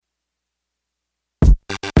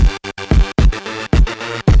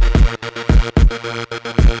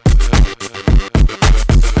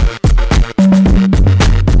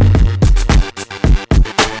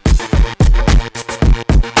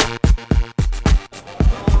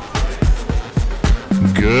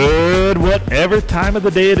Good, whatever time of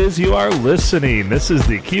the day it is you are listening. This is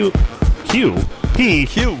the QP.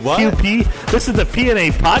 This is the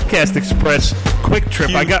P&A Podcast Express Quick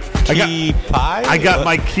Trip. I got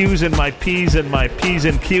my Q's and my P's and my P's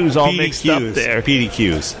and Q's all mixed up there.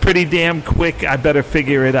 PDQs. Pretty damn quick. I better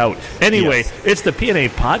figure it out. Anyway, It's the P&A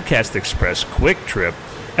Podcast Express Quick Trip.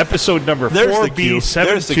 Episode number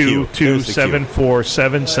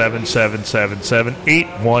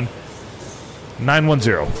 4B7274777781910.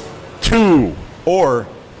 Or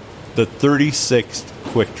the 36th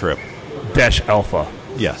Quick Trip. Dash Alpha.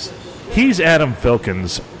 Yes. He's Adam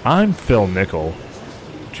Filkins. I'm Phil Nickel.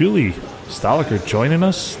 Julie Stoliker joining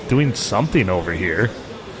us, doing something over here.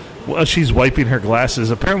 Well, she's wiping her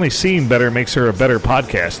glasses. Apparently seeing better makes her a better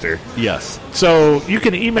podcaster. Yes. So you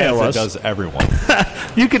can email us. As it does everyone.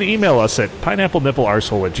 You can email us at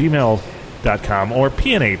pineapplenipplearsehole@gmail.com or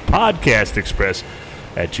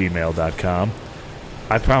pnaPodcastExpress@gmail.com.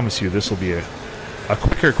 I promise you this will be a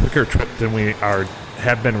quicker trip than we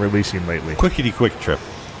have been releasing lately. Quickity quick trip.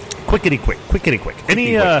 Quickity quick. Any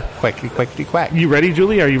quickity quack. You ready,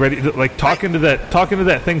 Julie? Are you ready? Like talking to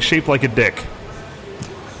that thing shaped like a dick.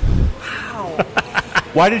 Wow.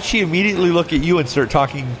 Why did she immediately look at you and start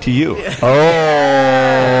talking to you?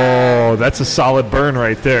 Oh, that's a solid burn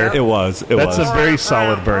right there. It was. That's a very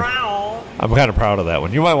solid burn. I'm kind of proud of that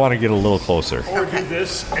one. You might want to get a little closer. Or do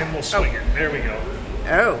this and we'll swing it. There we go.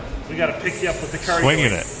 Oh. We got to pick you up with the car.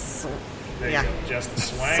 Swinging it. There you go. Just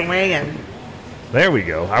swing. Swinging. There we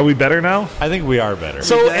go. Are we better now? I think we are better.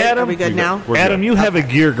 So, Adam, are we good now? Adam, you have a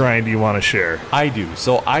gear grind you want to share. I do.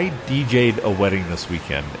 So I DJ'd a wedding this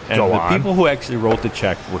weekend, and Go the on. people who actually wrote the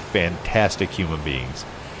check were fantastic human beings.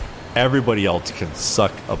 Everybody else can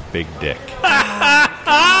suck a big dick.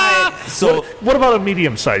 So what about a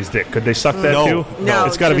medium-sized dick? Could they suck that No. too? No,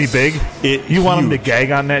 It's got to be just- big. You want them to huge.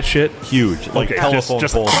 gag on that shit? Huge, like Okay, telephone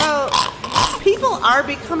just- poles. Well, people are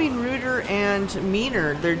becoming ruder and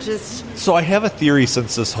meaner. They're just... So I have a theory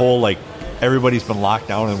since this whole, everybody's been locked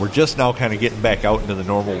down and we're just now kind of getting back out into the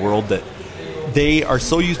normal world that they are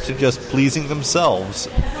so used to just pleasing themselves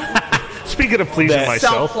Speaking of pleasing That-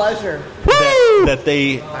 myself, Self-pleasure. that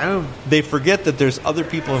they Boom. they forget that there's other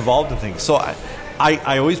people involved in things. So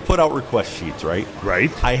I always put out request sheets, right? right?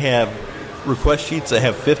 I have request sheets that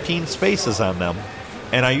have 15 spaces on them,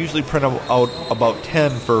 and I usually print out about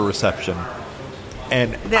 10 for a reception.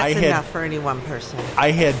 And That's enough for any one person.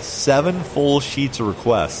 I had 7 full sheets of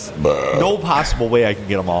requests. No possible way I can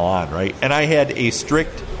get them all on, right? And I had a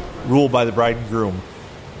strict rule by the bride and groom: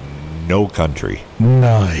 no country,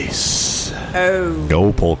 Nice. Oh.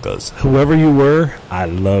 no polkas. Whoever you were, I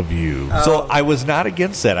love you. So I was not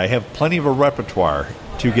against that. I have plenty of a repertoire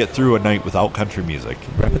to get through a night without country music.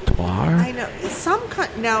 Repertoire? I know.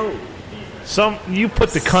 Now... You put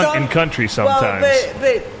the cunt in country sometimes. Well,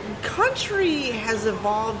 but country has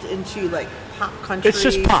evolved into pop country. It's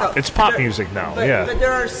just pop. So It's pop there- music now, But, yeah. But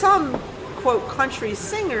there are some quote country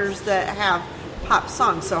singers that have pop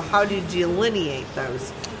songs. So how do you delineate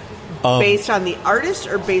those? Based on the artist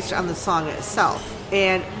or based on the song itself?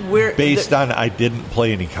 And where Based on I didn't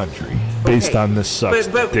play any country. Based on this sucks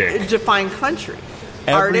but dick. define country.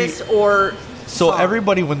 Artist or So song.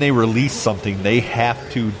 everybody, when they release something, they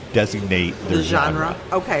have to designate their the genre.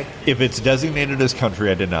 Okay. If it's designated as country,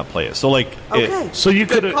 I did not play it. So Okay. So you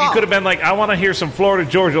Good could call. have been like, I want to hear some Florida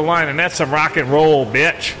Georgia Line, and that's some rock and roll,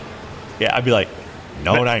 bitch. yeah, I'd be like,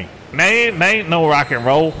 no, it ain't. Ain't no rock and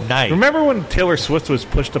roll. Night. Remember when Taylor Swift was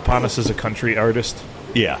pushed upon us as a country artist?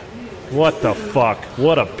 Yeah. What the fuck?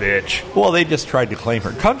 What a bitch. Well, they just tried to claim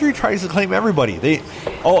her. Country tries to claim everybody.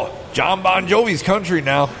 John Bon Jovi's country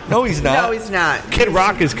now. No, he's not. No, he's not. Kid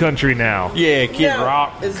Rock is country now. Yeah, Kid No,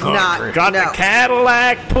 Rock. it's country. not. Got No. the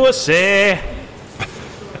Cadillac pussy.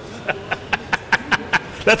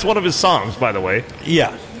 That's one of his songs, by the way.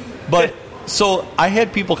 Yeah. But, so I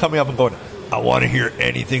had people coming up and going, I want to hear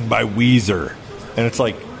anything by Weezer. And it's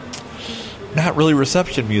like, not really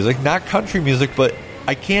reception music, not country music, but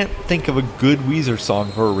I can't think of a good Weezer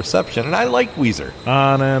song for a reception. And I like Weezer.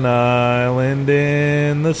 On an island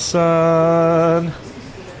in the sun.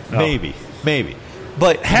 Maybe.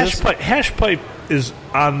 But Hash pipe is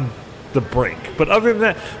on the brink. But other than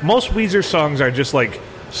that, most Weezer songs are just like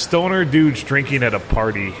stoner dudes drinking at a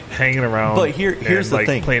party, hanging around. But here's and, the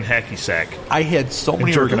thing. playing hacky sack. I had so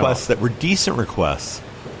many jerking requests off. that were decent requests.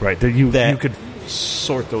 Right, that you That- could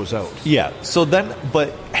sort those out. Yeah. So then,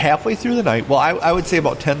 but halfway through the night, well, I would say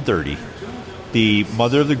about 10:30, the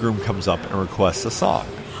mother of the groom comes up and requests a song.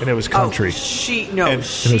 And it was country. Oh, she And it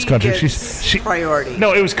was country. Gets She priority.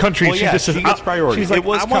 No, it was country. Well, she yeah, just says, she gets priority. She's like, It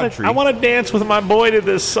was I wanna- country. I want to dance with my boy to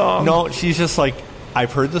this song. No, she's just like,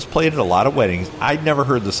 I've heard this played at a lot of weddings. I'd never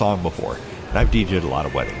heard the song before, and I've DJ'd a lot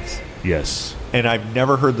of weddings. Yes. And I've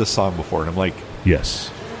never heard this song before, and I'm like, yes.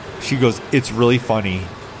 She goes, it's really funny.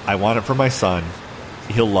 I want it for my son.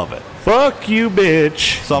 He'll love it. Fuck you,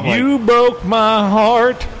 bitch. So you broke my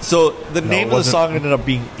heart. So the name of the song ended up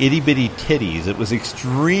being Itty Bitty Titties. It was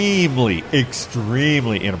extremely,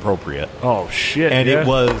 extremely inappropriate. Oh, shit. And it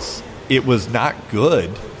was not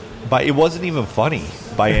good, but it wasn't even funny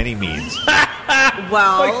by any means.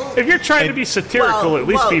 Well, like, if you're trying to be satirical, at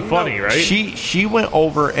least be funny, right? She went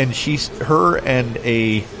over and her and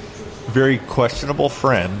a very questionable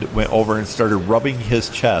friend went over and started rubbing his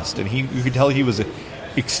chest, and you could tell he was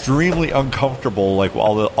extremely uncomfortable, like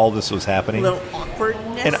while all this was happening. A little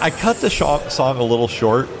awkwardness. And I cut the song a little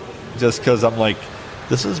short, just because I'm like,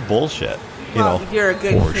 this is bullshit. You're a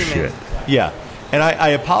good human. Shit. Yeah, and I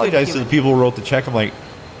apologize to the people who wrote the check. I'm like,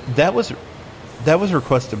 that was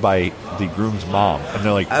requested by the groom's mom, and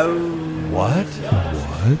they're like, what?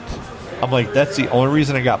 I'm like, that's the only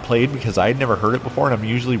reason I got played, because I had never heard it before, and I'm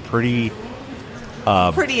usually pretty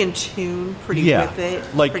in tune, with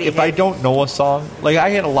it. Like, if I don't know a song, like I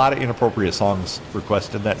had a lot of inappropriate songs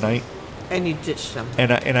requested that night, and you ditched them,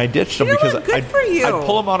 and I ditched them because I'd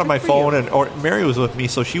pull them out of my phone, or Mary was with me,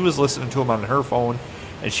 so she was listening to them on her phone,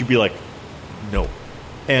 and she'd be like, no,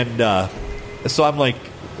 and so I'm like,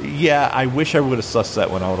 yeah, I wish I would have sussed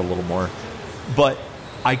that one out a little more, but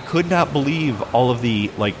I could not believe all of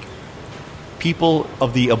the people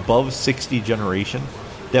of the above 60 generation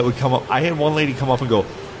that would come up. I had one lady come up and go,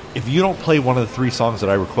 if you don't play one of the 3 songs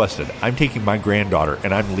that I requested, I'm taking my granddaughter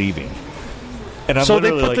and I'm leaving. And I'm so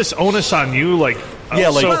they put this onus on you, like, my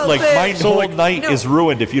whole night is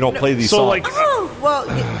ruined if you don't play these songs.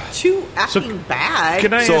 Too acting bad.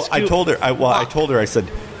 Can I ask I told her, I said,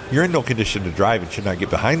 you're in no condition to drive and should not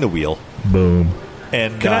get behind the wheel. Boom.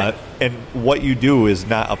 And and what you do is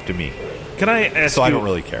not up to me. Can I ask I don't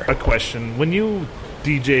really care. A question? When you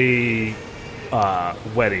DJ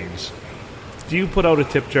weddings, do you put out a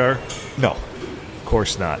tip jar? No. Of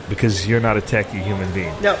course not, because you're not a techy human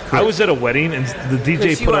being. No. I was at a wedding, and the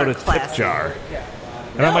DJ put out a tip jar. Yeah.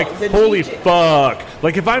 And I'm like, holy fuck.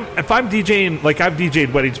 Like, if I'm DJing, like, I've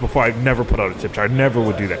DJ'd weddings before, I've never put out a tip jar. I never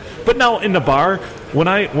would do that. But now, in the bar, when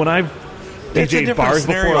I've DJ'd bars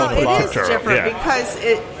before, I'll put a tip jar. It is different because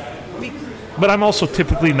But I'm also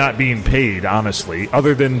typically not being paid, honestly,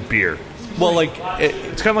 other than beer. Well, like,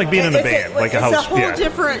 it's kind of like being in a band, like a house. It's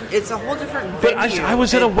a whole different venue. But I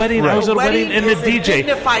was at a wedding. Right. I was at a wedding, and the DJ. A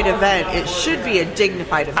dignified event. It should be a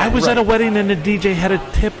dignified event. I was at a wedding, and the DJ had a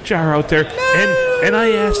tip jar out there, and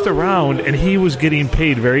I asked around, and he was getting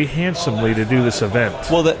paid very handsomely to do this event.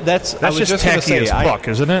 Well, that's just tacky as fuck,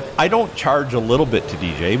 isn't it? I don't charge a little bit to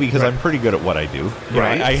DJ because I'm pretty good at what I do.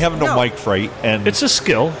 Right. I have no mic fright, and it's a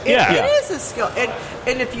skill. It is a skill,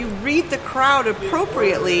 and if you read the crowd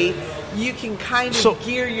appropriately, you can kind of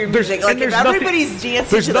gear your music. Like, if everybody's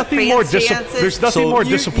dancing to the fans' dances... There's nothing more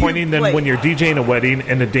disappointing than when you're DJing a wedding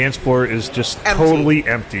and the dance floor is just totally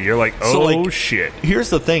empty. You're like, shit. Here's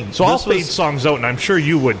the thing. So I'll fade songs out, and I'm sure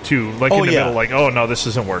you would too. Like, in the middle, like, oh, no, this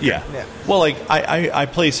isn't working. Yeah. Well, like, I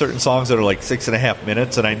play certain songs that are like 6.5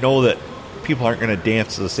 minutes, and I know that people aren't going to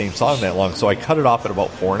dance to the same song that long, so I cut it off at about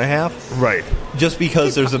 4.5. Right. Just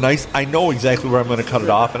because there's I know exactly where I'm going to cut it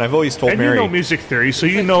off, and I've always told Mary. And you know music theory, so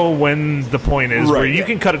you know when the point is where you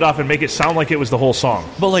can cut it off and make it sound like it was the whole song.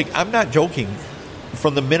 But, like, I'm not joking.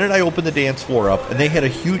 From the minute I opened the dance floor up, and they had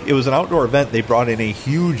it was an outdoor event, they brought in a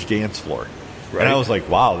huge dance floor. Right. And I was like,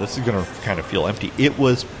 wow, this is going to kind of feel empty. It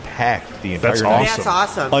was packed the entire night. That's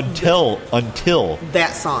awesome. Until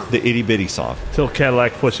that song. The Itty Bitty song. Till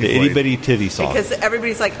Cadillac Pussy The Itty Bitty Titty song. Because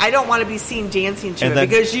everybody's like, I don't want to be seen dancing to it,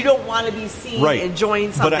 because you don't want to be seen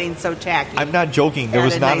enjoying something so tacky. I'm not joking. There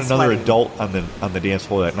was not another adult on the dance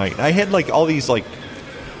floor that night. And I had like all these like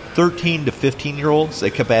 13 to 15-year-olds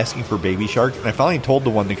that kept asking for Baby Shark, and I finally told the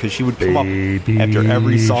one because she would come up after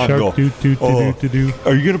every song and go,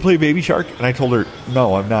 are you going to play Baby Shark? And I told her,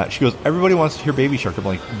 no, I'm not. She goes, everybody wants to hear Baby Shark. I'm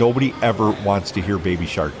like, nobody ever wants to hear Baby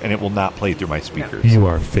Shark, and it will not play through my speakers. You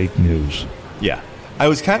are fake news. Yeah. I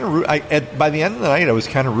was kind of rude. By the end of the night, I was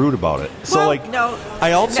kind of rude about it. So, I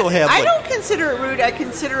don't consider it rude. I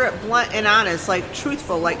consider it blunt and honest, like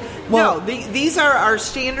truthful. Like, these are our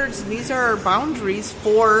standards, and these are our boundaries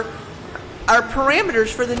for our parameters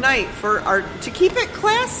for the night, to keep it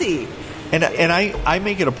classy. And I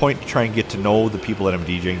make it a point to try and get to know the people that I'm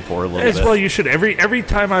DJing for a little bit. Well, you should. Every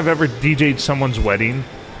time I've ever DJ'd someone's wedding,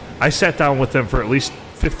 I sat down with them for at least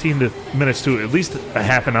 15 minutes to at least a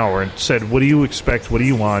half an hour and said, what do you expect? What do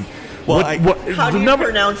you want? Well, how do you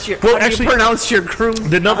pronounce your groom?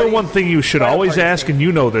 The number one thing you should always ask, and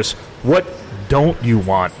you know this, what don't you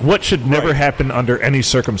want? What should never happen under any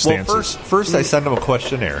circumstances? Well, first I send them a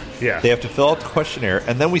questionnaire. Yeah. They have to fill out the questionnaire,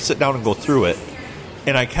 and then we sit down and go through it,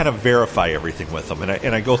 and I kind of verify everything with them, and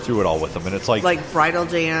I go through it all with them, and it's like bridal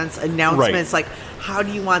dance announcements, like how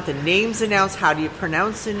do you want the names announced? How do you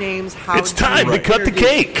pronounce the names? It's time to cut the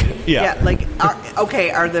cake. Yeah.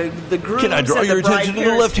 Are the grooms? Can I draw your attention to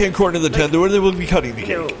the left-hand corner of the tent where they will be cutting the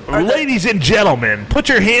cake? Ladies and gentlemen, put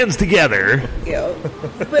your hands together.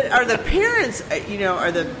 But are the parents?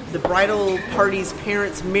 Are the bridal party's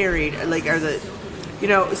parents married? Like, are the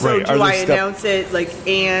So right. do I announce it like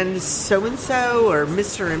and so and or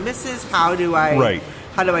Mr. and Mrs.? How do I? Right.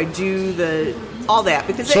 How do I do all that?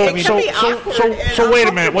 Because it can be awkward. So wait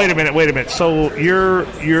a minute. So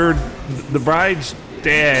the bride's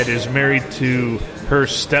dad is married to her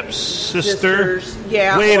stepsister.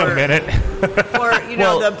 Yeah. Wait a minute. Or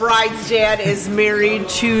the bride's dad is married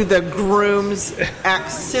to the groom's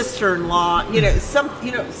ex-sister-in-law.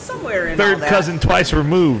 Somewhere in third all that. cousin twice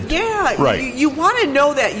removed. Yeah. Right. You want to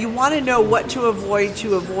know that. You want to know what to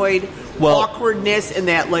avoid awkwardness and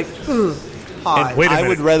that pause. And I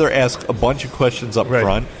would rather ask a bunch of questions up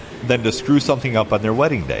front than to screw something up on their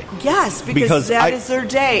wedding day. Yes, because that is their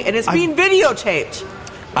day, and it's being videotaped.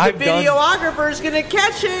 The videographer is going to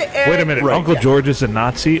catch it. And wait a minute. Uncle George is a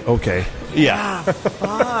Nazi? Okay. Yeah.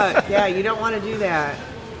 Fuck. Yeah, you don't want to do that.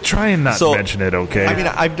 Try and not mention it, okay? I mean,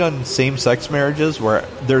 I've done same-sex marriages where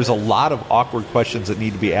there's a lot of awkward questions that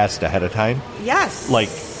need to be asked ahead of time. Yes. Like,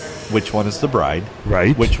 which one is the bride?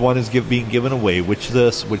 Right. Which one is being given away? Which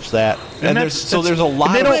this? Which that? And there's a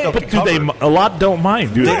lot of stuff to cover. A lot don't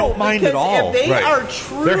mind, do they? They don't mind at all. If they are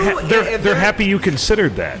true, they're happy you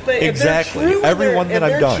considered that. But exactly. Everyone that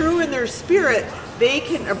I've done. If they're true in their spirit, they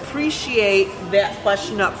can appreciate that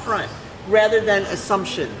question up front rather than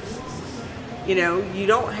assumptions. You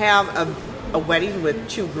don't have a wedding with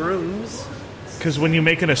two grooms. Because when you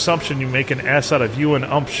make an assumption, you make an ass out of you and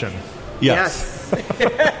umption. Yes.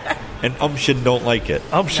 And umption don't like it.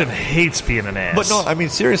 Umption hates being an ass. But no, I mean,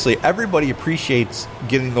 seriously, everybody appreciates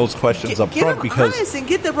getting those questions up front because honest and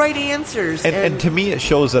get the right answers. And to me, it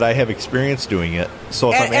shows that I have experience doing it.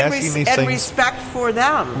 So if I'm asking these things, and respect for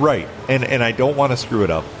them, right? And I don't want to screw it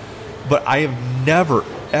up. But I have never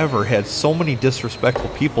ever had so many disrespectful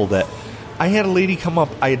people that I had a lady come up.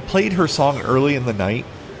 I had played her song early in the night,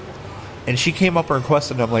 and she came up and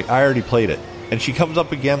requested. And I'm like, I already played it. And she comes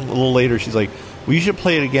up again a little later. She's like, well, you should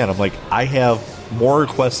play it again. I'm like, I have more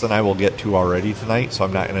requests than I will get to already tonight, so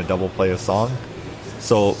I'm not going to double play a song.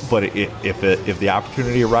 So, but if the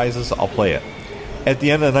opportunity arises, I'll play it. At the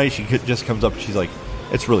end of the night, she just comes up and she's like,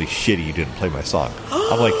 it's really shitty you didn't play my song.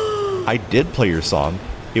 I'm like, I did play your song.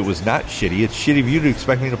 It was not shitty. It's shitty of you to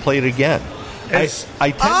expect me to play it again. I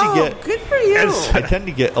tend to get good for you. I tend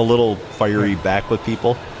to get a little fiery back with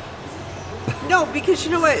people. No, because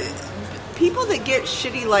you know what? People that get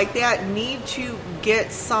shitty like that need to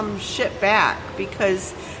get some shit back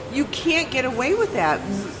because you can't get away with that.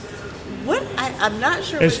 What I'm not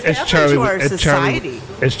sure what's happening to our society.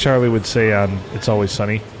 As Charlie would say on It's Always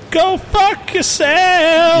Sunny, go fuck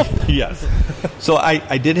yourself. Yes. So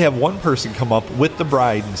I did have one person come up with the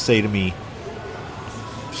bride and say to me,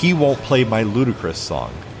 he won't play my Ludacris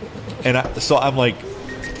song. And so I'm like...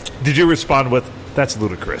 Did you respond with, that's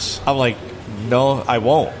ludicrous? I'm like, no, I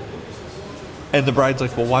won't. And the bride's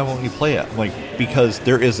like, well, why won't you play it? I'm like, because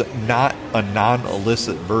there is not a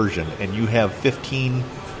non-illicit version, and you have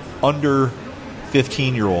under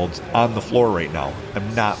 15-year-olds on the floor right now.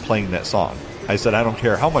 I'm not playing that song. I said, I don't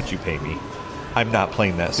care how much you pay me. I'm not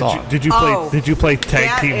playing that song. Did you play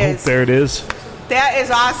Tag Team Hoop? There it is. That is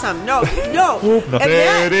awesome. No.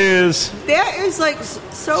 There it is. That is like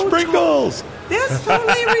so sprinkles. That's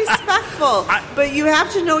totally respectful. But you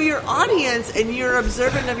have to know your audience, and you're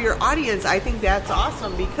observant of your audience. I think that's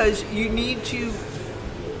awesome because you need to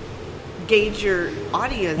gauge your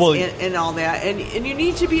audience and all that, and you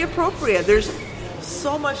need to be appropriate. There's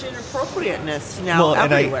so much inappropriateness now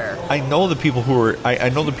everywhere. I know the people I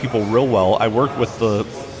know the people real well. I work with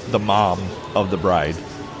the mom of the bride,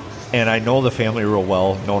 and I know the family real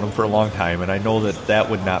well, known them for a long time, and I know that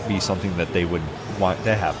would not be something that they would want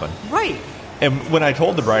to happen. Right. And when I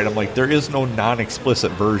told the bride, I'm like, there is no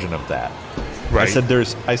non-explicit version of that. Right.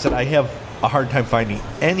 I said I have a hard time finding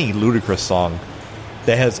any Ludacris song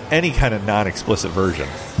that has any kind of non-explicit version.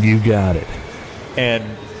 You got it. And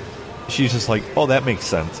she's just like, oh, that makes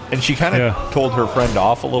sense. And she kind of told her friend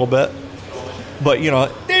off a little bit. But,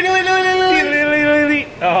 not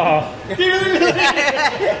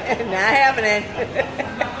happening.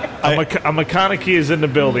 A McConaughey is in the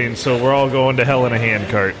building, so we're all going to hell in a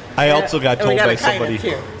handcart. I also got told by somebody.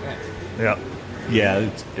 Yeah. Yeah,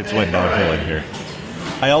 it's went downhill in here.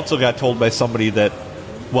 I also got told by somebody that,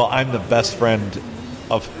 well, I'm the best friend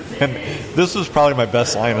of, and this was probably my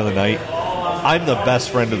best line of the night. I'm the best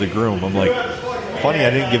friend of the groom. I'm like, funny, I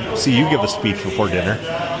didn't see you give a speech before dinner.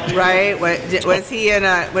 Right? Was he in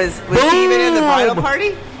a was he even in the bridal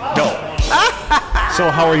party? No. So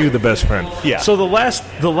how are you the best friend? Yeah. So the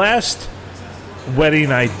last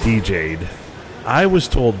wedding I DJ'd, I was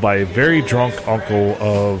told by a very drunk uncle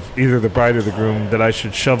of either the bride or the groom that I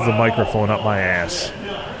should shove the microphone up my ass.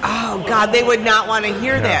 Oh, God, they would not want to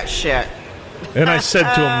hear that shit. And I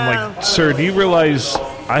said to him, like, sir, do you realize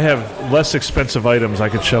I have less expensive items I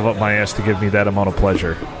could shove up my ass to give me that amount of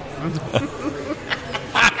pleasure?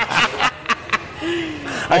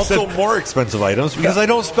 Also, more expensive items because I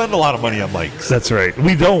don't spend a lot of money on mics. That's right.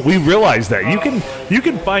 We don't. We realize that you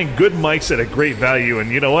can find good mics at a great value, and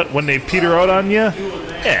you know what? When they peter out on you,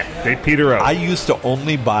 they peter out. I used to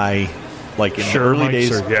only buy, like in Shure the early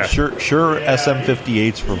days, mics Shure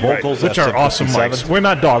SM58s for vocals, which are awesome mics. We're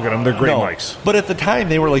not dogging them; they're great mics. But at the time,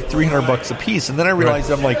 they were like $300 a piece, and then I realized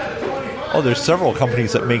I'm like, oh, there's several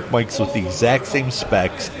companies that make mics with the exact same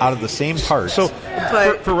specs out of the same parts. So,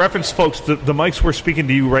 for reference, folks, the mics we're speaking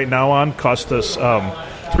to you right now on cost us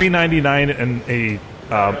 $3.99 and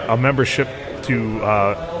a membership to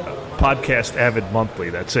Podcast Avid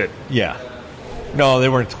Monthly. That's it. Yeah. No, they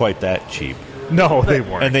weren't quite that cheap. No, they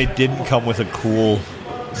weren't. And they didn't come with a cool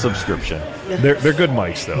subscription. They're good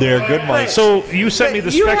mics, though. They're good mics. So you sent me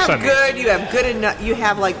the specs on these. You have good enough. You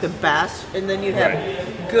have like the best, and then you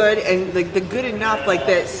have good, and like the good enough, like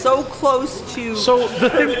that's so close to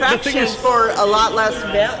perfection is, for a lot less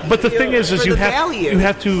value. But the thing is you have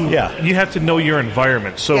to know your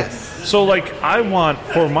environment. So so like I want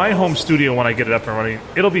for my home studio when I get it up and running,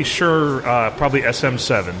 it'll be Shure probably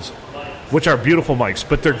SM7s. Which are beautiful mics,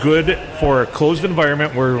 but they're good for a closed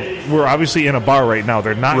environment where we're obviously in a bar right now.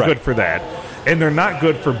 They're not good for that. And they're not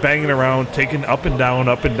good for banging around, taking up and down,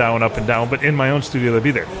 up and down, up and down. But in my own studio, they'll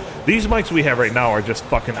be there. These mics we have right now are just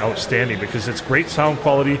fucking outstanding because it's great sound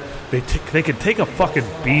quality. They can take a fucking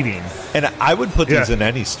beating. And I would put these in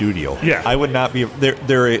any studio. Yeah. I would not be...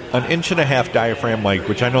 They're an 1.5 inch diaphragm mic,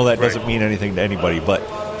 which I know that doesn't mean anything to anybody, but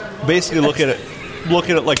basically look at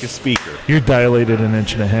it like a speaker. You're dilated 1.5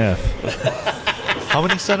 inches. How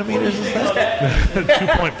many centimeters is that?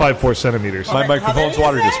 2.54 centimeters. My microphone's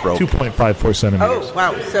water just broke. 2.54 centimeters. Oh,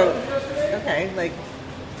 wow. So, okay, like...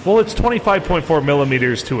 Well, it's 25.4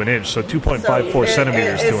 millimeters to an inch, so 2.54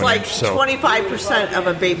 centimeters to an inch. It's like 25% of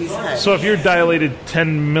a baby's head. So if you're dilated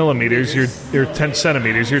 10 millimeters, you're 10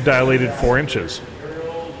 centimeters, you're dilated 4 inches.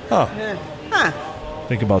 Huh.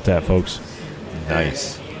 Think about that, folks.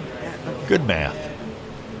 Nice. Good math.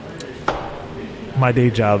 My day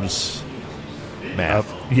job's... Math.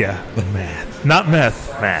 Math. Not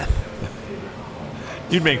meth, math.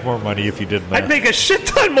 You'd make more money if you did math. I'd make a shit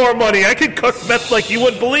ton more money. I could cook meth like you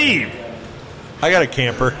wouldn't believe. I got a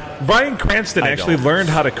camper. Bryan Cranston actually learned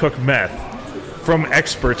how to cook meth from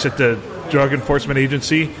experts at the Drug Enforcement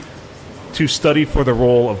Agency to study for the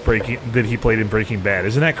role of that he played in Breaking Bad.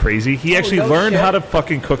 Isn't that crazy? He actually learned how to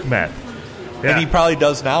fucking cook meth. Yeah. And he probably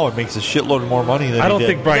does now. It makes a shitload more money than I don't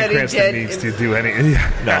think Bryan Cranston needs to do any.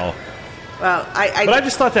 No. Well, but I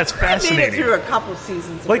just thought that's fascinating. I made it through a couple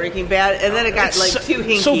seasons of Breaking Bad, and then it got too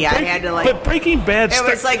hinky. I had to But Breaking Bad, it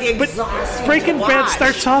was like exhausting. Breaking Bad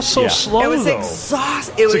starts off so slow. It was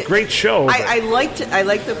exhausting. It's a great show. I liked it. I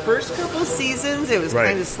liked the first couple seasons. It was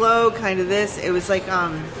kind of slow, kind of this. It was like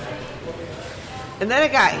and then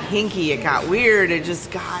it got hinky. It got weird. It just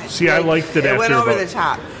got. See, I liked it. It went over the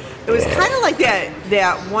top. It was kind of like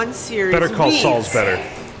that one series. Better Call Saul's better.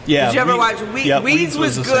 Yeah, did you ever watch Weeds? Weeds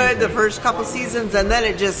was good the first couple seasons, and then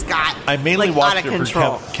it just got I mainly watched out of it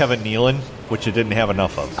control. for Kevin Nealon, which it didn't have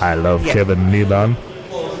enough of. I love Kevin Nealon.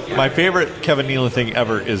 My favorite Kevin Nealon thing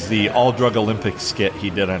ever is the All Drug Olympics skit he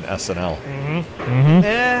did on SNL.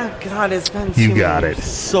 Yeah, God, it's been You got it.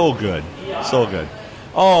 So good. So good.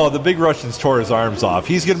 Oh, the Big Russians tore his arms off.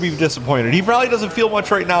 He's going to be disappointed. He probably doesn't feel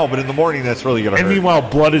much right now, but in the morning, that's really going to hurt. And meanwhile,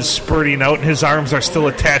 blood is spurting out, and his arms are still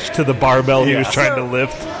attached to the barbell he was trying to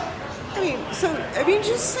lift. I mean,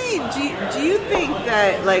 just saying, do you think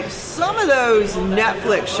that, like, some of those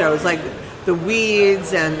Netflix shows, like The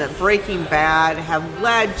Weeds and the Breaking Bad, have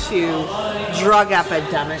led to drug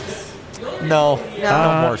epidemics? No,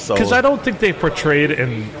 more so. Because I don't think they portrayed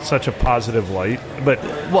in such a positive light. But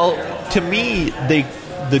well, to me,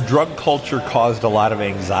 the drug culture caused a lot of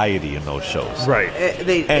anxiety in those shows. Right.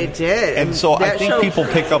 It did. And so I think people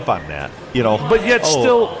pick up on that, you know. But yet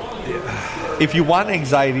still... If you want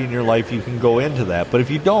anxiety in your life, you can go into that. But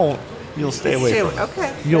if you don't, you'll stay away from it.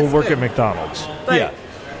 Okay. You'll work at McDonald's. But,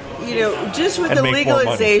 just with the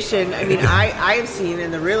legalization, I mean, I've seen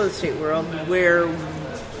in the real estate world where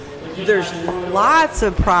there's lots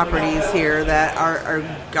of properties here that are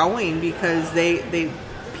going because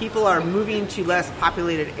people are moving to less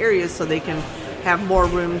populated areas so they can have more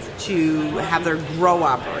room to have their grow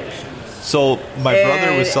operations. So my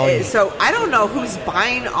brother was selling. So I don't know who's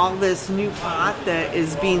buying all this new pot that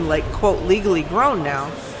is being quote legally grown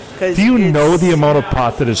now. Do you know the amount of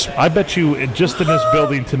pot that is? I bet you just in this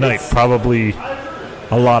building tonight, probably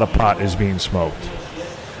a lot of pot is being smoked.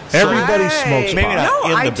 Everybody smokes pot. Maybe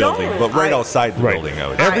not in the building, but right outside the building. I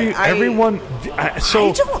would. Everyone. So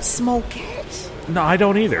I don't smoke it. No, I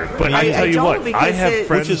don't either. But I tell you what, I have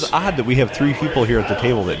friends. Which is odd that we have 3 people here at the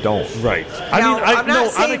table that don't. Right. I'm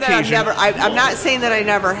not saying that I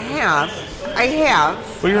never have. I have.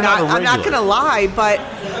 Well, you're not a regular. I'm not going to lie, but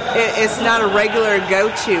it's not a regular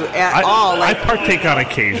go-to at all. I partake on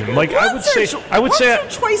occasion. I would say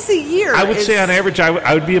twice a year. I would say on average,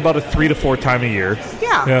 I would be about a 3 to 4 time a year.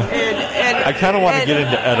 Yeah. And I kind of want to get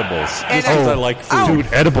into edibles just because I like food.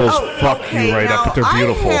 Dude, edibles fuck you right up, but they're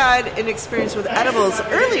beautiful. I had an experience with edibles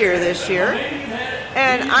earlier this year,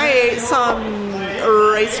 and I ate some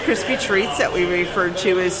Rice Krispie treats that we referred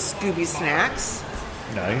to as Scooby Snacks.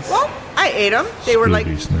 Nice. Well, I ate them. They were like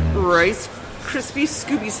snacks. Rice Krispie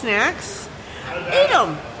Scooby Snacks. Ate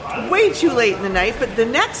them way too late in the night, but the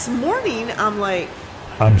next morning I'm like,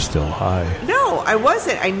 I'm still high. No, I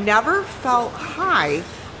wasn't. I never felt high.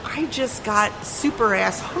 I just got super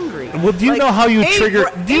ass hungry. Well, do you know how you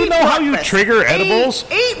trigger? Do you know how you trigger edibles?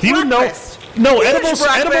 Do you know? No,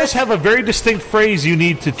 edibles have a very distinct phrase you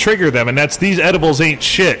need to trigger them, and that's these edibles ain't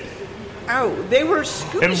shit. Oh, they were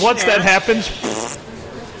Scooby And once that happens.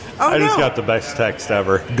 I just got the best text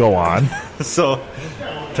ever. Go on. So,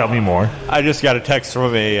 tell me more. I just got a text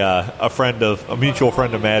from a mutual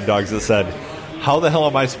friend of Mad Dog's that said, "How the hell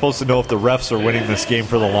am I supposed to know if the refs are winning this game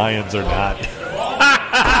for the Lions or not?"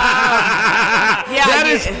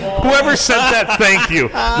 Whoever sent that. Thank you.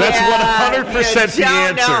 That's 100% the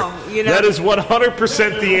answer. That is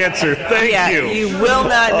 100% the answer. Thank you. You will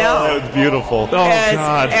not know. Oh, that was beautiful.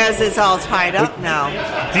 God. As it's all tied up now.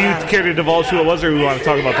 Do you care to divulge who it was, or we want to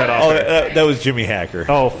talk about that off air? That was Jimmy Hacker.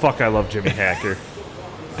 Oh, fuck, I love Jimmy Hacker.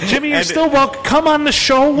 Jimmy, you're still welcome. Come on the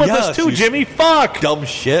show with us, too, Jimmy. Fuck. Dumb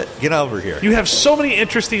shit. Get over here. You have so many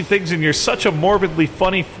interesting things, and you're such a morbidly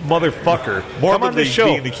funny motherfucker. Morbidly on the show.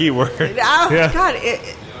 Being the key word. God.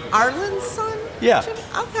 Arlen's son? Yeah. Jimmy?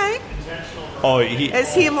 Okay. Oh,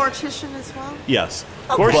 is he a mortician as well? Yes.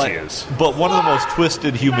 Of course he is. But one of the most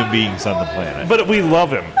twisted human beings on the planet. But we love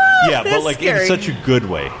him. Yeah, but in such a good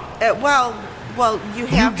way. Well, you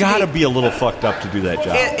have got to be a little fucked up to do that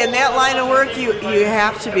job. In that line of work, you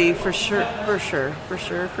have to be for sure.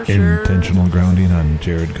 Intentional grounding on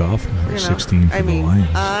Jared Goff, number 16 for the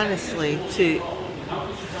Lions. Honestly,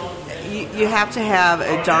 you have to have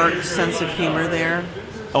a dark sense of humor there.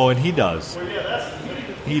 Oh, and he does.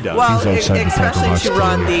 He does. Well, especially to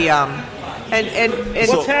run the and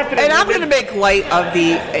what's happening? And I'm going to make light of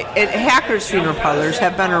the Hackers funeral parlors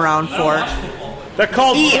have been around for. They're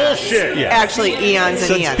called bullshit. Yeah. Actually, eons and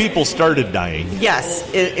since eons. People started dying.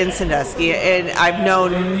 Yes, in Sandusky, and I've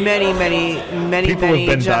known many people have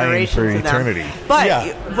been dying for eternity.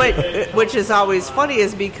 But which is always funny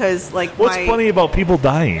is because what's funny about people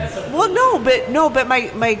dying? Well, no, but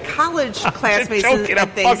my college classmates and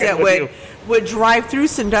things that would drive through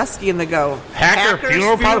Sandusky and they go Hacker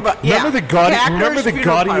funeral parlor. Remember the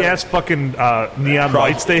gaudy ass fucking neon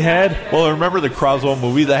lights they had? Well, remember the Croswell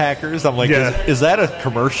movie, The Hackers? I'm like, is that a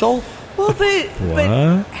commercial? Well,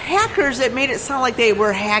 but hackers, it made it sound like they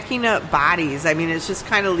were hacking up bodies. I mean, it's just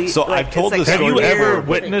kind of. So I've told this. Have you ever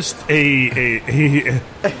witnessed a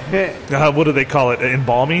what do they call it?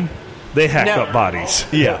 Embalming? They hack up bodies.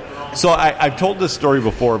 Yeah. So I've told this story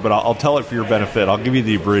before, but I'll tell it for your benefit. I'll give you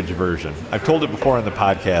the abridged version. I've told it before on the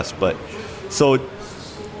podcast, but so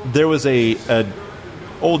there was a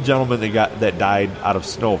old gentleman that died out of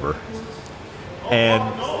Snover,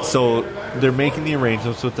 and so they're making the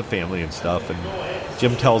arrangements with the family and stuff. And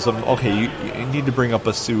Jim tells them, "Okay, you need to bring up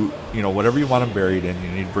a suit. Whatever you want him buried in,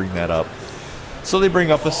 you need to bring that up." So they bring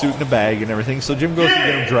up a suit and a bag and everything. So Jim goes to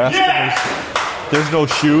get him dressed, and there's no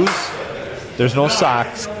shoes. There's no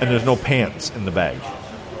socks, and there's no pants in the bag.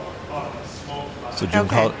 So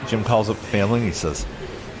Jim calls up the family, and he says,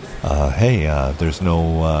 hey, there's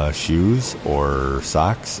no shoes or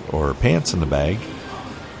socks or pants in the bag.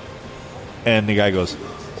 And the guy goes,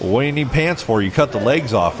 well, what do you need pants for? You cut the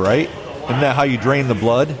legs off, right? Isn't that how you drain the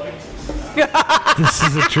blood? This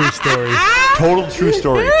is a true story. Total true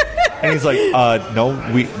story. And he's like,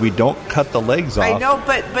 no, we don't cut the legs off. I know,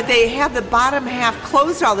 but they have the bottom half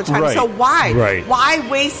closed all the time. Right. So why? Right. Why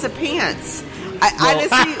waste the pants? Honestly,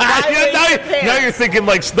 why waste the pants? Now you're thinking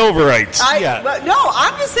like Snoverites. No,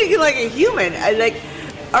 I'm just thinking like a human.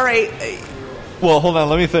 All right. Well, hold on,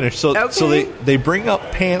 let me finish. So Okay. they bring up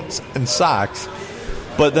pants and socks,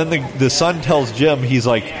 but then the son tells Jim, he's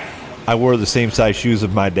like, I wore the same size shoes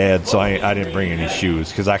of my dad, so I didn't bring any shoes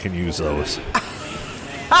because I can use those.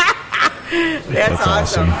 That's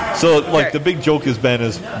awesome. So, like, the big joke has been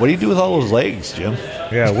what do you do with all those legs, Jim?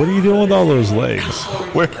 Yeah, what are you doing with all those legs?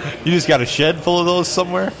 Where you just got a shed full of those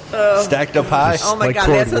somewhere, stacked up high? Oh my Like God,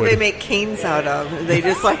 that's what cordwood. they make canes out of. They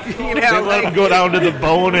just They let them go down to the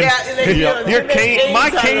bone, and they do. your They make cane, canes my out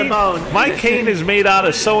of the cane, bone. my cane is made out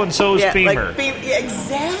of so and so's femur.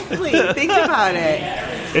 Exactly. Think about it.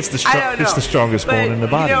 It's the I don't know. it's the strongest But, bone in the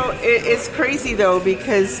body. It's crazy though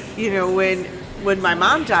because when my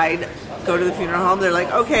mom died, go to the funeral home. They're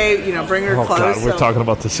like, okay, bring her Oh clothes. God, we're talking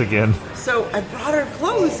about this again. So I brought her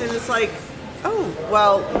clothes, and it's like, oh,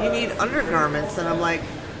 well, you need undergarments, and I'm like,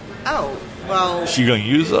 oh, well. She gonna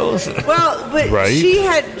use those? Well, but Right. she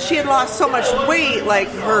had lost so much weight, like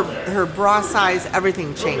her bra size,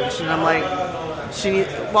 everything changed, and I'm like,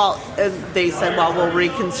 and they said, well, we'll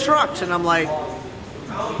reconstruct, and I'm like,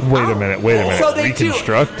 Wait a minute. so they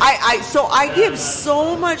Reconstruct. do. So I give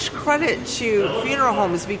so much credit to funeral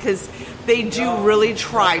homes because they do really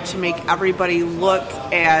try to make everybody look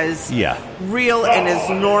as real and as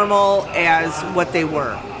normal as what they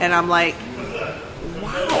were. And I'm like,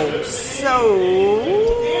 wow.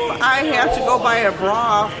 So I have to go buy a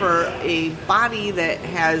bra for a body that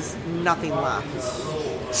has nothing left.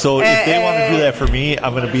 So if they want to do that for me,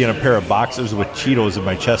 I'm going to be in a pair of boxers with Cheetos in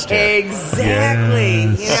my chest hair.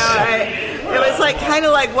 Exactly. Yes. It was like kind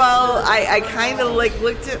of like, well, I kind of like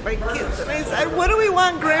looked at my kids and I said, what do we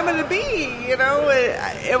want Grandma to be?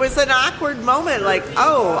 It was an awkward moment. Like,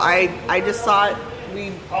 oh, I just thought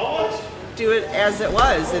we'd do it as it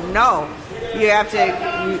was. And no, you have to,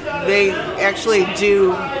 they actually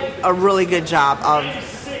do a really good job of.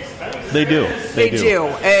 They do. They do.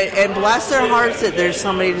 And bless their hearts that there's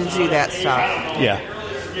somebody to do that stuff. Yeah,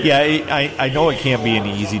 I know it can't be an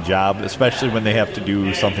easy job, especially when they have to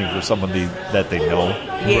do something for somebody that they know.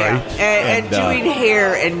 Yeah, Right? and doing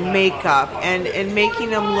hair and makeup and making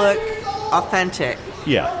them look authentic.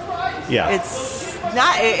 Yeah. It's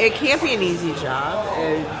not. It can't be an easy job.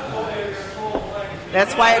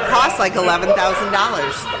 That's why it costs like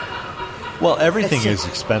 $11,000. Well, everything is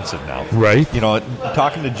expensive now. Right.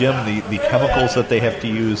 Talking to Jim, the chemicals that they have to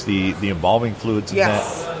use, the embalming fluids and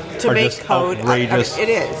Yes, that to are make just code. outrageous. It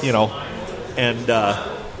is. And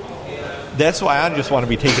that's why I just want to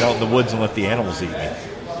be taken out in the woods and let the animals eat me.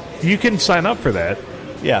 You can sign up for that.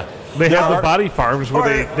 Yeah. They have the body farms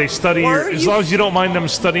where they study as long as you don't mind them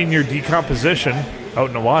studying your decomposition out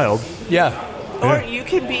in the wild. Yeah. Or you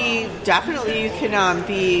can be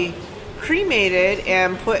be cremated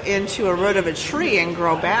and put into a root of a tree and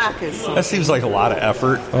grow back. That seems like a lot of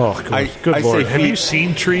effort. Oh, good Lord. Have you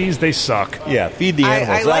seen trees? They suck. Yeah, feed the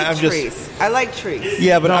animals. I like trees. I like trees.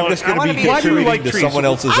 Yeah, but I'm just going to be contributing to someone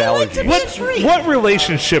else's allergies. What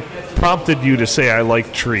relationship prompted you to say I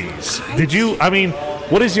like trees?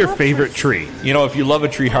 What is your favorite tree? If you love a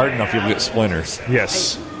tree hard enough, you'll get splinters.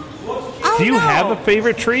 Yes. Do you have a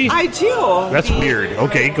favorite tree? I do. That's weird.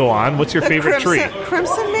 Okay, go on. What's your favorite tree?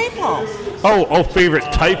 Crimson maple. Oh, favorite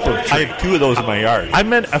type of tree. I have 2 of those in my yard. I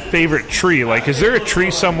meant a favorite tree. Like, is there a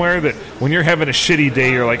tree somewhere that when you're having a shitty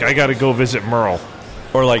day, you're like, I got to go visit Merle?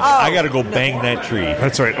 Or like, I got to go bang that tree.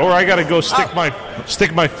 That's right. Or I got to go stick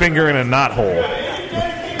my finger in a knot hole.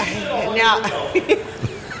 Now,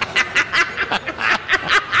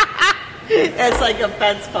 it's like a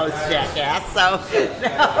fence post, jackass. So,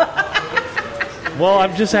 no. Well,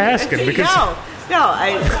 I'm just asking because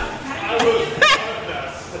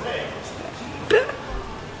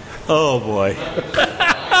Oh boy.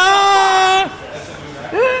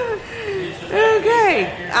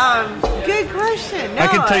 Okay. Good question. No, I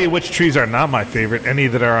can tell you which trees are not my favorite. Any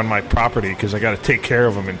that are on my property because I got to take care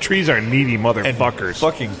of them. And trees are needy motherfuckers.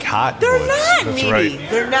 Fucking cottonwoods. They're not That's needy. right.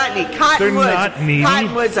 They're not needy. Cottonwoods. They're not needy.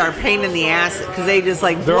 Cottonwoods are a pain in the ass because they just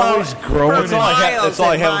like They're blow always growing. for That's all that's all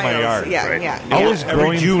I have in my miles. yard. Yeah, Right. yeah. Always Every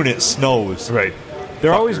growing. June it snows. Right.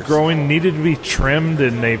 They're always Fuckers. growing, needed to be trimmed,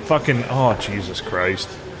 and they fucking... Oh, Jesus Christ.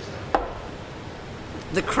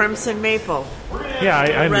 The crimson maple. Yeah,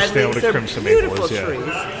 I understand what a They're crimson maple beautiful is. Yeah. trees.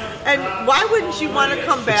 And why wouldn't you want to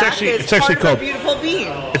come back actually- as it's actually part of called- a beautiful being?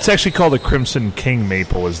 It's actually called a Crimson King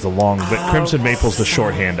maple is the long... But crimson maple is the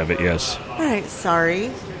shorthand of it, yes. All right, sorry.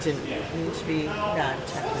 Didn't need to be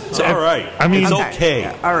non-technical. It's all right. I mean- it's okay.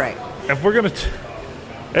 Yeah, all right. if we're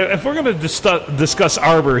gonna discuss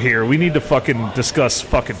arbor here, we need to fucking discuss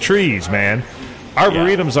fucking trees, man.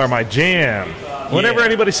 Arboretums are my jam. Whenever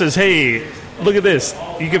anybody says, "Hey, look at this,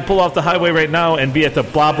 you can pull off the highway right now and be at the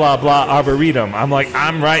blah blah blah arboretum," I'm like,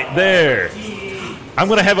 I'm right there. I'm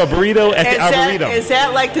gonna have a burrito at the arboretum. Is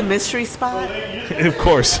that like the mystery spot? Of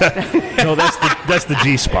course. No, that's the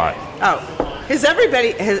G spot. Oh,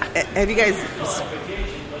 have you guys?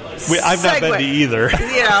 I've not been to either.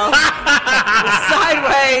 You know,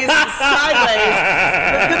 sideways.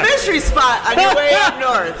 The mystery spot on your way up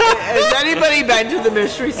north. Has anybody been to the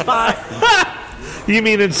mystery spot? You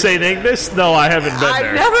mean in St. Ignace? No, I haven't been there.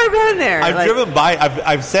 I've never been there. I've driven by.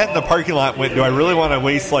 I've sat in the parking lot and went, do I really want to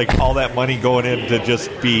waste like all that money going in to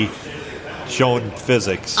just be shown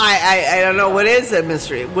physics? I don't know. What is a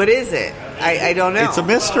mystery? What is it? I don't know. It's a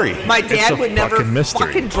mystery. My dad would never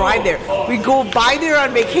fucking drive there. We go by there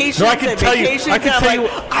on vacation. No, I can tell you.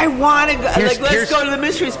 I want to go. Let's go to the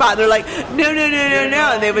mystery spot. And they're like, no,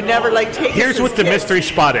 and they would never take us. Here's what the mystery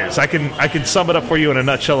spot is. I can sum it up for you in a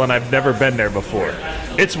nutshell, and I've never been there before.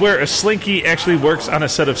 It's where a slinky actually works on a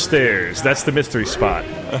set of stairs. That's the mystery spot.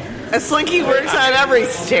 A slinky works on every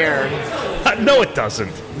stair. No, it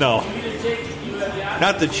doesn't. No.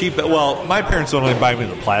 Not the cheap. Well, my parents would only buy me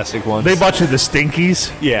the plastic ones. They bought you the stinkies?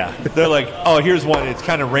 Yeah. They're like, oh, here's one. It's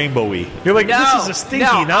kind of rainbowy. You're like, this is a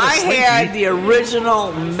stinky, not a slinky. I had the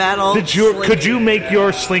original metal slinky. Could you make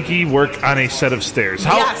your slinky work on a set of stairs?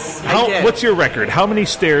 Yes, I did. What's your record? How many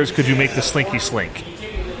stairs could you make the slinky slink?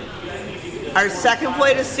 Our second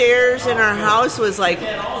flight of stairs in our house was 8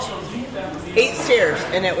 stairs,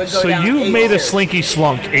 and it would go down. So you made stairs. A slinky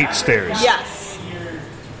slunk 8 stairs? Yes.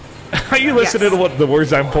 Are you listening to what the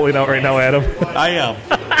words I'm pulling out right now, Adam? I am.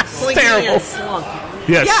 Slinky terrible. and slunk.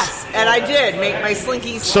 Yes, and I did make my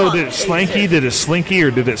slinky slunk. So did it slinky? Did it slinky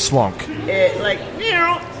or did it slunk?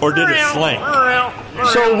 Or did it slank?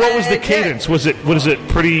 So what was the cadence? Was it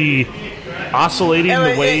pretty oscillating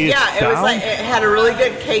the way it down? was it had a really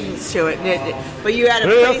good cadence to it, but you had to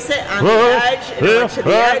place it on the edge, and it went to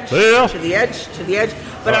the edge, to the edge, to the edge.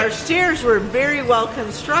 But our stairs were very well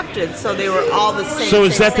constructed, so they were all the same. So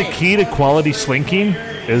is that the key to quality slinking?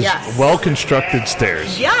 Is well-constructed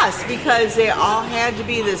stairs? Yes, because they all had to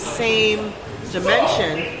be the same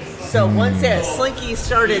dimension. So once that slinky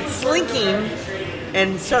started slinking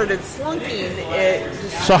and started slunking, it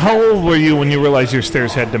just... So how old were you when you realized your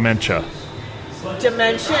stairs had dementia?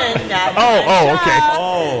 Dimension, not Oh, okay.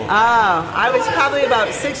 Oh, I was probably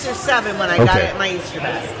about 6 or 7 when I got it in my Easter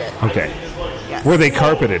basket. Okay. Yes. Were they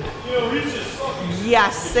carpeted?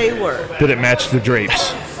 Yes, they were. Did it match the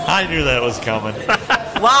drapes? I knew that was coming.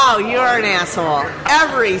 Wow, you're an asshole.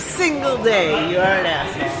 Every single day, you are an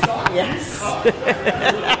asshole. Yes.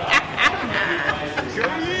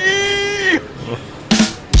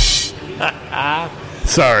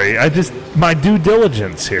 Sorry, my due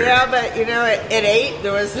diligence here. Yeah, but at 8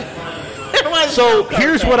 there was. So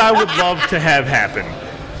here's what I would love to have happen.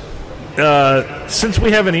 Since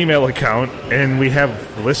we have an email account and we have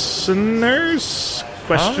listeners,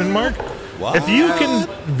 question mark. What? If you can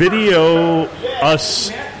video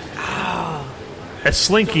us a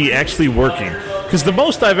slinky actually working, because the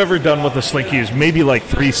most I've ever done with a slinky is maybe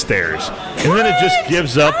 3 stairs, and then it just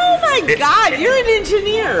gives up. Oh my God, you're an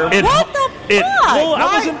engineer. What the fuck? Well, I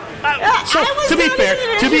wasn't. To be fair,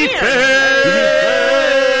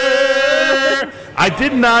 I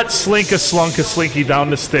did not slunk a slinky down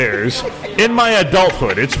the stairs in my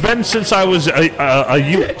adulthood. It's been since I was a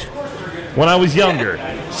youth, when I was younger.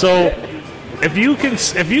 So if you can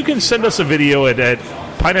send us a video at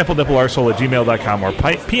pineapplenipplearsehole@gmail.com or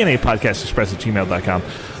pnapodcastexpress@gmail.com,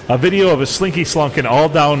 a video of a slinky slunking all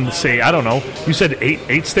down, say, I don't know, you said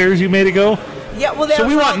 8 stairs you made ago? Yeah, well, so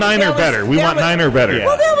we want 9 or better. We want 9 or better.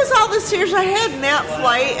 Well, that was all the stairs I had in that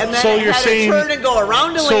flight, and then I had to turn and go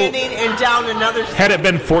around a landing and down another stairs. Had it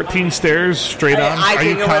been 14 stairs straight on, are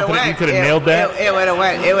you confident you could have nailed that? It would have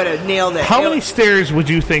went. It would have nailed it. How many stairs would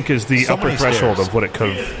you think is the upper threshold of what it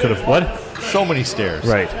could have? What? So many stairs.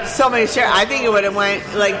 Right. So many stairs. I think it would have went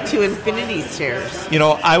to infinity stairs.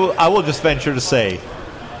 I will just venture to say,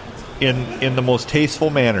 in the most tasteful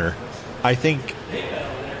manner, I think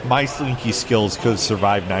my slinky skills could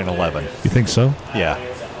survive 9/11. You think so? Yeah.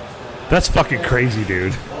 That's fucking crazy,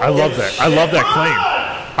 dude. I love that. I love that claim.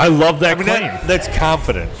 I love that claim. That's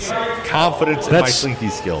confidence. Confidence in my slinky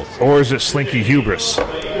skills. Or is it slinky hubris?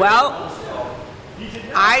 Well,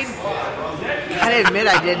 I gotta admit,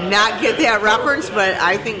 I did not get that reference, but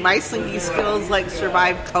I think my slinky skills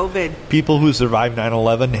survived COVID. People who survived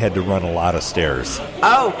 9/11 had to run a lot of stairs.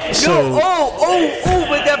 Oh,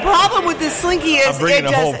 but the problem with the slinky is I'm bringing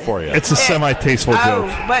it home for you. It's a semi-tasteful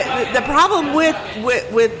joke. But the problem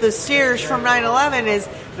with the stairs from 9/11 is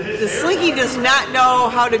the slinky does not know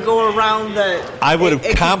how to go around the. I would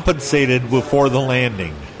have compensated before the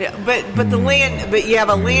landing. But you have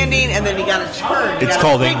a landing and then you got to turn. It's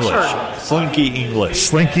called English. Slinky English.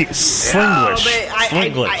 Slinglish.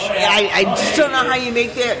 I just don't know how you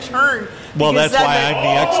make that turn. Well, that's why I'm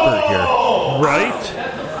the expert here. Right?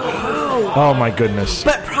 Oh my goodness.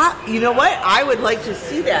 But you know what? I would like to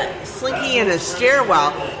see that. Slinky in a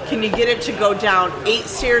stairwell. Can you get it to go down 8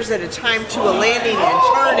 stairs at a time to a landing and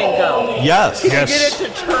turn and go? Yes. Can you get it to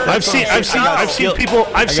turn? I've seen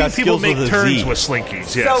people make turns with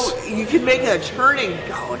slinkies. Yes. So you can make a turn and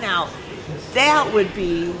go now. That would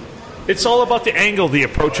be. It's all about the angle, the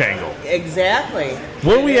approach angle. Exactly.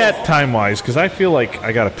 Where are we at time-wise? Because I feel like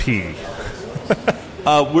I got to pee.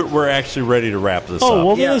 We're actually ready to wrap this up. Oh,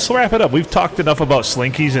 well, let's wrap it up. We've talked enough about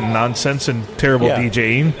slinkies and nonsense and terrible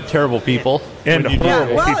DJing. Terrible people. And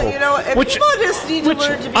horrible people. You know, people just need to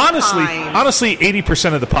learn to be kind. Honestly,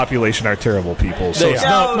 80% of the population are terrible people, so it's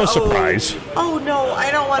no surprise. Oh, no, I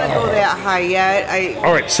don't want to go that high yet.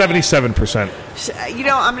 All right, 77%. You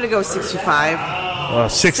know, I'm going to go 65.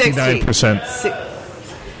 69%.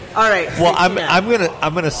 All right. Well, I'm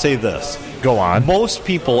gonna say this. Go on. Most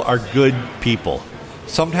people are good people.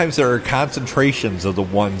 Sometimes there are concentrations of the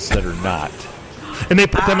ones that are not. And they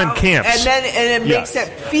put them in camps. And it makes it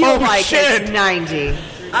feel like it's 90.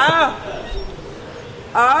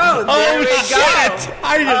 Oh, there we go.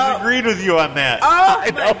 I just agreed with you on that.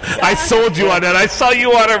 I sold you on that. I saw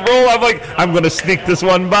you on a roll. I'm like, I'm going to sneak this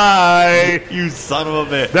one by. You son of a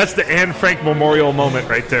bitch. That's the Anne Frank memorial moment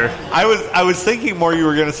right there. I was thinking more you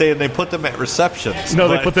were going to say, and they put them at receptions. No,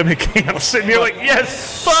 they put them in camps. And you're like,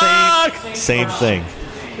 yes, fuck. Same thing.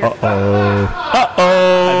 Uh-oh.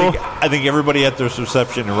 I think everybody at this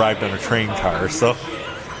reception arrived on a train car, so...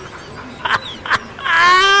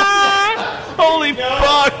 Holy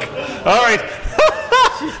fuck! All right,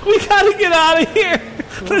 we gotta get out of here.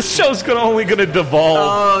 This show's only gonna devolve.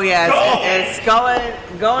 Oh yeah, it's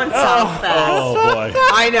going south fast. Oh boy!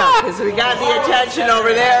 I know, because we got the attention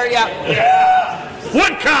over there. Yep. Yeah.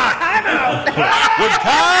 Woodcock!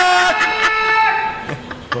 Woodcock!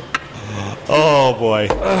 Oh boy!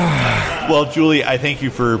 Well, Julie, I thank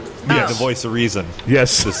you for being the voice of reason.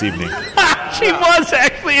 Yes, this evening. She was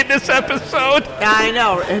actually in this episode. I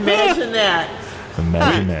know. Imagine that.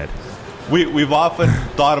 Imagine that. We've often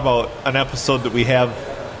thought about an episode that we have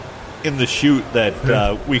in the shoot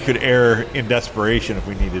that we could air in desperation if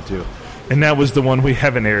we needed to. And that was the one we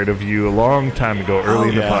haven't aired of you a long time ago, early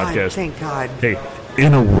in the podcast. Thank God. Hey,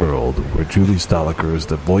 in a world where Julie Stoliker is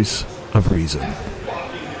the voice of reason.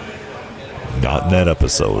 Not in that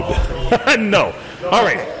episode. No. All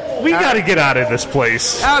right. We got to get out of this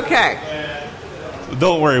place. Okay.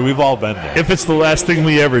 Don't worry, we've all been there. If it's the last thing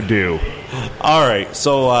we ever do. All right,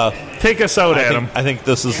 so... take us out, Adam. I think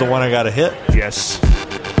this is the one I got to hit. Yes.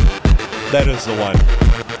 That is the one.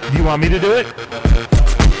 Do you want me to do it?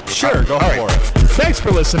 Sure, go for it. Thanks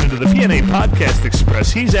for listening to the PNA Podcast Express.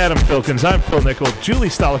 He's Adam Filkins. I'm Phil Nickel. Julie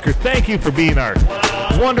Stoliker, thank you for being our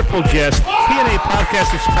wonderful guest. PNA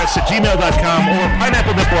Podcast Express at gmail.com or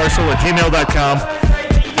pineapplenipplearsenal at gmail.com.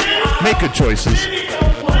 Make good choices.